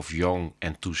group of young,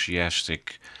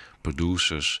 enthusiastic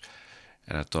producers.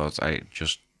 And I thought I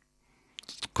just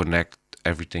connect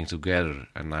everything together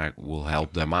and I will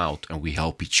help them out. And we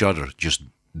help each other just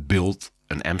build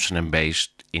an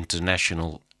Amsterdam-based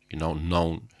international,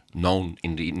 known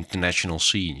in the international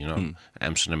scene,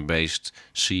 Amsterdam-based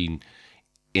scene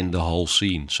in the whole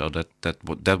scene. So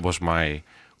that was my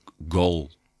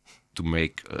goal, to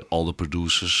make all the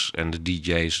producers and the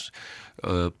DJs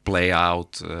play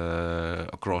out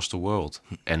across the world,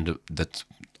 and that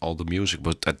all the music.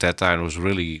 But at that time, it was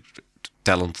really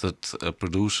talented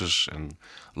producers, and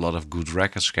a lot of good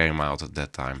records came out at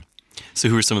that time. So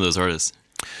who are some of those artists?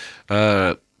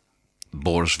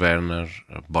 Boris Werner,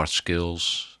 Bart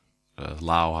Skills,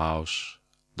 Lauhaus,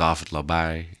 David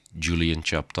Labai, Julian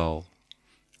Chaptal,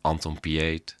 Anton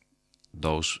Piet,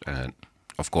 those, and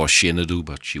of course Shinadu,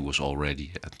 but she was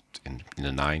already in the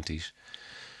 90s.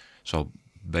 So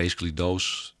basically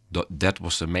that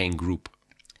was the main group.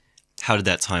 How did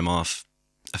that time off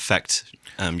affect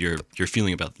your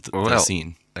feeling about the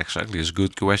scene? Exactly, it's a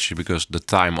good question, because the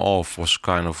time off was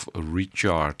kind of a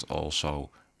recharge also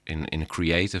in a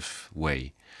creative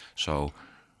way. So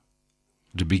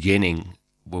the beginning,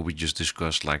 what we just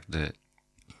discussed, like the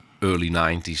early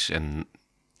 90s and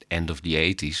end of the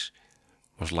 80s,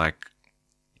 was like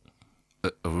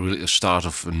a start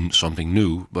of something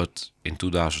new. But in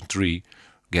 2003,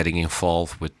 getting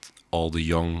involved with all the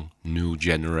young new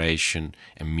generation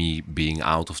and me being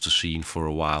out of the scene for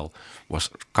a while was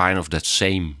kind of that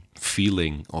same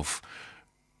feeling of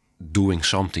doing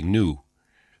something new.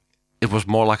 It was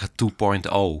more like a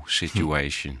 2.0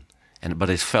 situation. But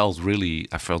I felt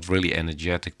really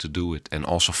energetic to do it, and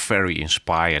also very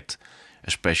inspired,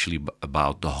 especially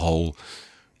about the whole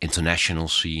international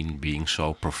scene being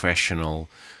so professional.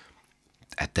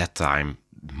 At that time,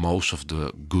 most of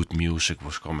the good music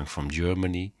was coming from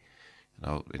Germany,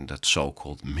 in that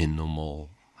so-called minimal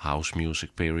house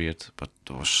music period. But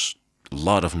there was a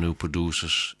lot of new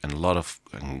producers and a lot of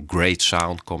great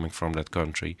sound coming from that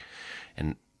country.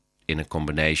 And in a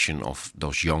combination of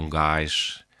those young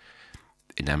guys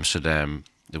in Amsterdam,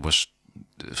 it was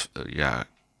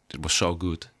so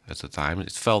good at the time.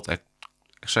 It felt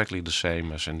exactly the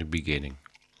same as in the beginning.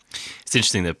 It's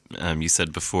interesting that you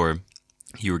said before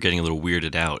you were getting a little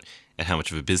weirded out at how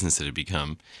much of a business it had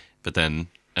become, but then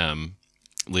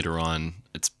later on,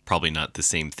 it's probably not the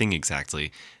same thing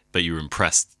exactly, but you were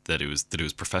impressed that it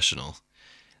was professional.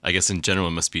 I guess in general,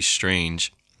 it must be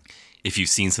strange if you've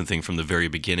seen something from the very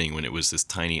beginning when it was this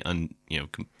tiny,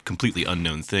 completely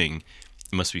unknown thing.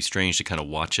 It must be strange to kind of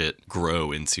watch it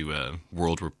grow into a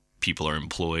world where people are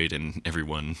employed and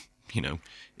everyone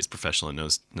is professional and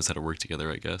knows how to work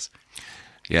together, I guess.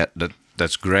 Yeah,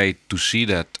 that's great to see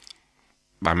that.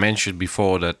 I mentioned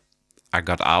before that I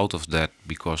got out of that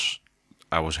because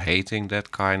I was hating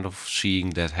that kind of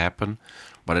seeing that happen,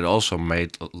 but it also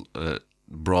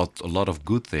brought a lot of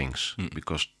good things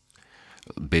because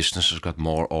businesses got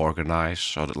more organized,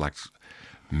 so that like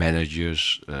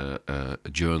managers,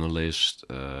 journalists,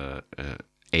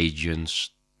 agents,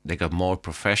 they got more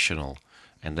professional,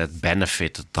 and that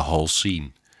benefited the whole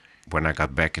scene. When I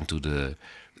got back into the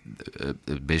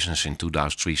business in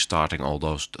 2003, starting all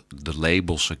the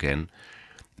labels again,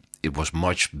 it was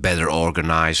much better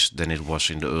organized than it was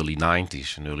in the early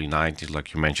 90s. In the early 90s,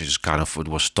 like you mentioned, it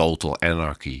was total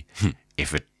anarchy.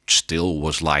 If it still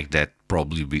was like that,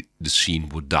 probably the scene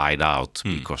would die out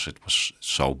because it was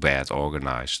so bad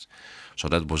organized. So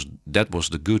that was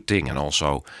the good thing. And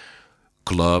also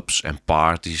clubs and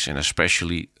parties, and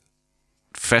especially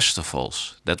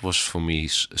festivals. That was for me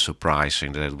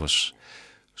surprising that it was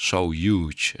so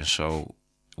huge and so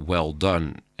well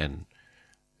done, and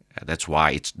that's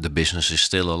why the business is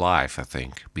still alive, I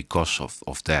think, because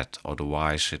of that.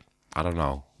 Otherwise, I don't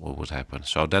know what would happen.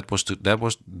 So that was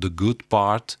the good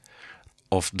part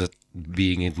of that,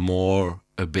 being it more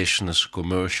a business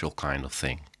commercial kind of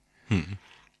thing.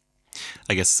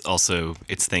 I guess also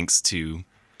it's thanks to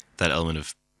that element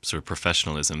of sort of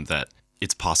professionalism that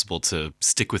it's possible to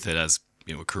stick with it as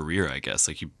a career, I guess.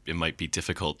 Like it might be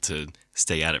difficult to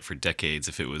stay at it for decades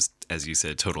if it was, as you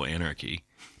said, total anarchy.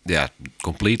 Yeah,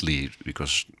 completely.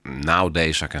 Because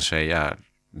nowadays I can say, yeah,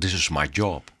 this is my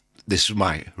job. This is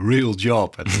my real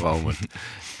job at the moment.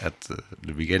 At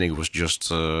the beginning, it was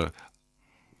just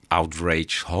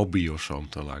outrage hobby or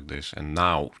something like this. And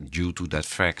now, due to that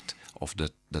fact of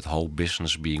that whole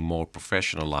business being more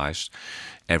professionalized,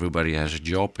 everybody has a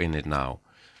job in it now.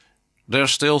 There are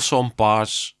still some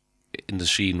parts in the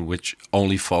scene which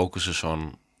only focuses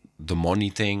on the money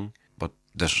thing, but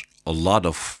there's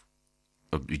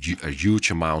a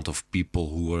huge amount of people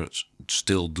who are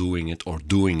still doing it or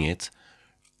doing it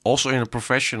also in a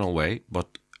professional way,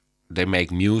 but they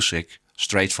make music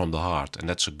straight from the heart, and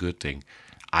that's a good thing.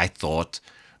 I thought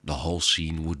the whole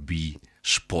scene would be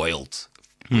spoiled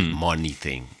with money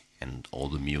thing and all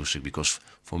the music, because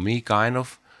for me, kind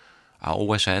of, I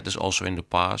always had this also in the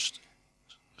past.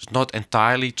 It's not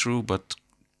entirely true, but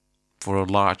for a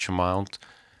large amount,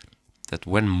 that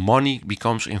when money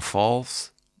becomes involved,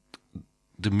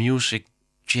 the music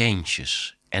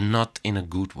changes, and not in a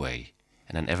good way.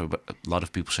 And then a lot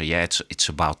of people say, yeah, it's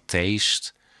about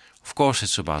taste. Of course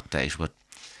it's about taste, but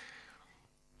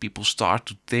people start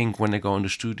to think when they go in the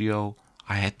studio,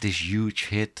 I had this huge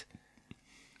hit,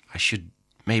 I should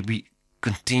maybe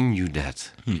continue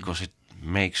that because it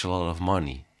makes a lot of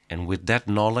money. And with that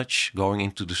knowledge going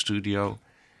into the studio,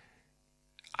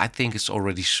 I think it's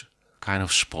already kind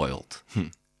of spoiled.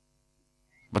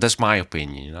 But that's my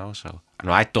opinion, So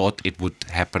I thought it would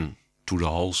happen to the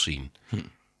whole scene,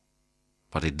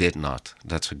 but it did not.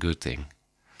 That's a good thing.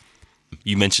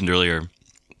 You mentioned earlier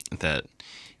that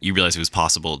you realized it was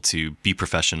possible to be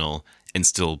professional and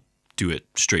still do it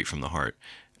straight from the heart.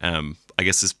 I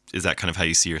guess is that kind of how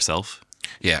you see yourself?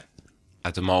 Yeah,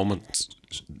 at the moment,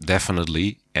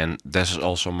 definitely. And this is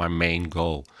also my main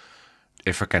goal.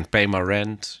 If I can pay my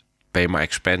rent, pay my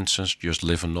expenses, just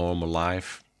live a normal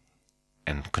life,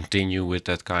 and continue with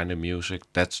that kind of music,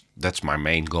 that's my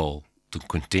main goal. To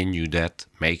continue that,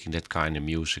 making that kind of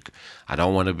music. I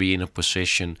don't want to be in a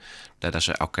position that I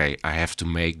say, okay, I have to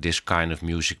make this kind of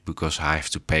music because I have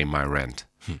to pay my rent.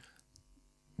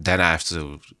 Then I have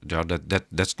to,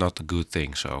 that's not a good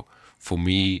thing. So for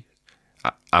me,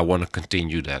 I want to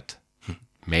continue that.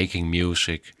 Making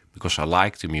music because I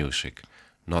like the music,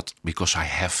 not because I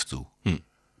have to.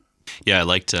 Yeah, I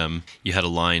liked you had a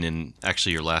line in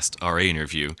actually your last RA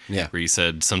interview where you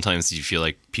said sometimes you feel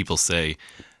like people say,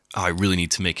 oh, I really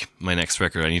need to make my next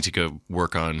record. I need to go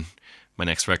work on my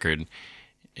next record.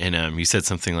 And you said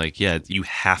something like, yeah, you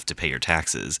have to pay your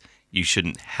taxes. You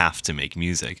shouldn't have to make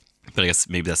music. But I guess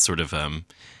maybe that's sort of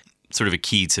a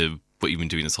key to what you've been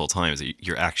doing this whole time, is that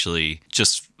you're actually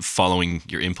just following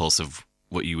your impulse of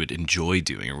what you would enjoy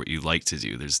doing or what you like to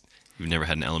do. You've never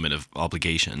had an element of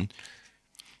obligation.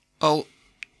 Well,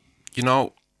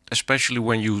 especially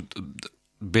when you've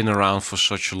been around for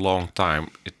such a long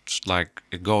time, it's like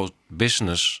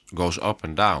business goes up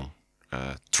and down.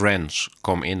 Trends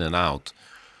come in and out.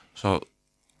 So,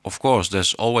 of course,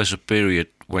 there's always a period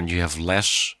when you have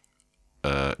less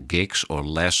gigs or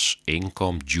less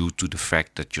income due to the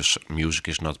fact that your music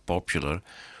is not popular.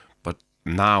 But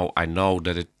now I know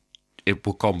that it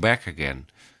will come back again.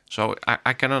 So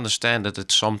I can understand that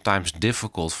it's sometimes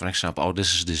difficult. For example, oh,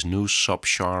 this is this new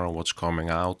subgenre, what's coming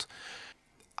out.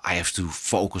 I have to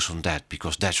focus on that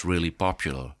because that's really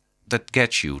popular. That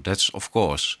gets you, that's of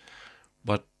course.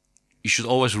 But you should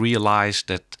always realize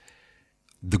that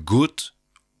the good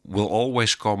will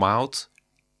always come out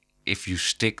if you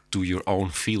stick to your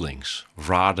own feelings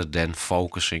rather than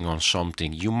focusing on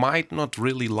something you might not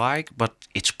really like, but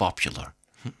it's popular,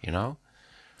 you know?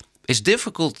 It's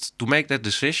difficult to make that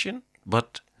decision,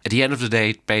 but at the end of the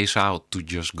day, it pays out to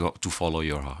just go to follow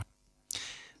your heart. I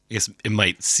guess it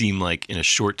might seem like in a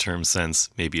short-term sense,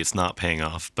 maybe it's not paying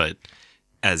off, but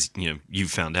as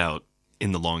you've found out,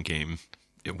 in the long game,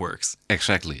 it works.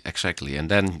 Exactly. And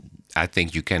then I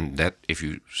think you can, that if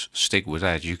you stick with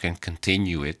that, you can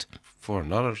continue it for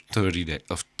another 3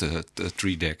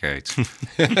 decades,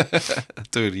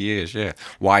 30 years. Yeah,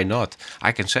 why not?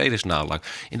 I can say this now. Like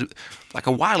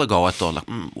a while ago, I thought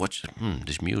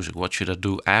this music. What should I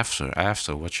do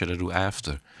after? What should I do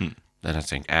after? Then I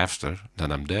think after,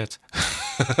 then I'm dead.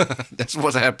 That's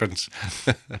what happens.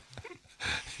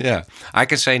 Yeah, I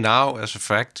can say now as a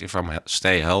fact, if I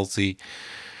stay healthy,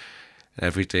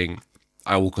 everything,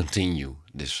 I will continue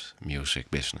this music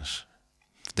business,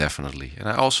 definitely. And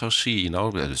I also see,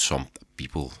 that some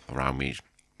people around me,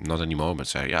 not anymore, but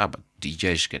say, yeah, but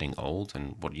DJ's getting old,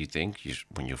 and what do you think?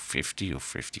 When you're 50 or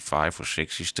 55 or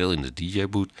 60, still in the DJ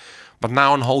booth. But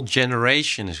now a whole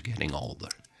generation is getting older.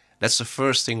 That's the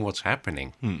first thing what's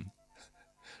happening.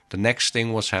 The next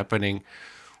thing what's happening,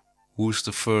 who's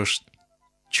the first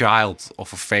child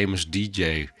of a famous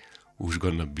DJ who's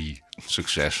gonna be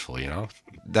successful,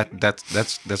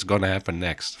 that's gonna happen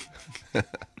next.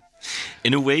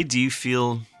 In a way, do you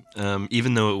feel,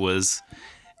 even though it was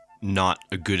not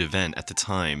a good event at the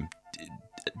time,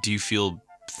 do you feel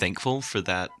thankful for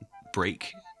that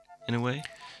break in a way?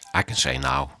 I can say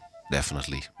now,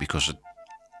 definitely, because it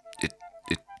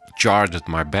charged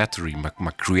my battery,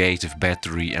 my creative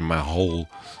battery, and my whole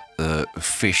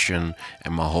vision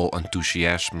and my whole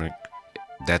enthusiasm.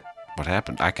 That what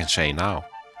happened, I can say now.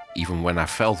 Even when I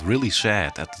felt really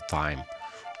sad at the time,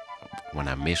 when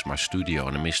I missed my studio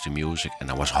and I missed the music,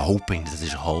 and I was hoping that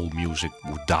this whole music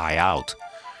would die out,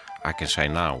 I can say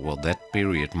now, well, that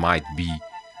period might be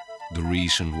the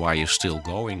reason why you're still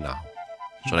going now.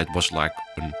 So that was like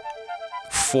a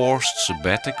forced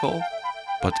sabbatical,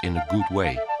 but in a good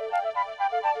way.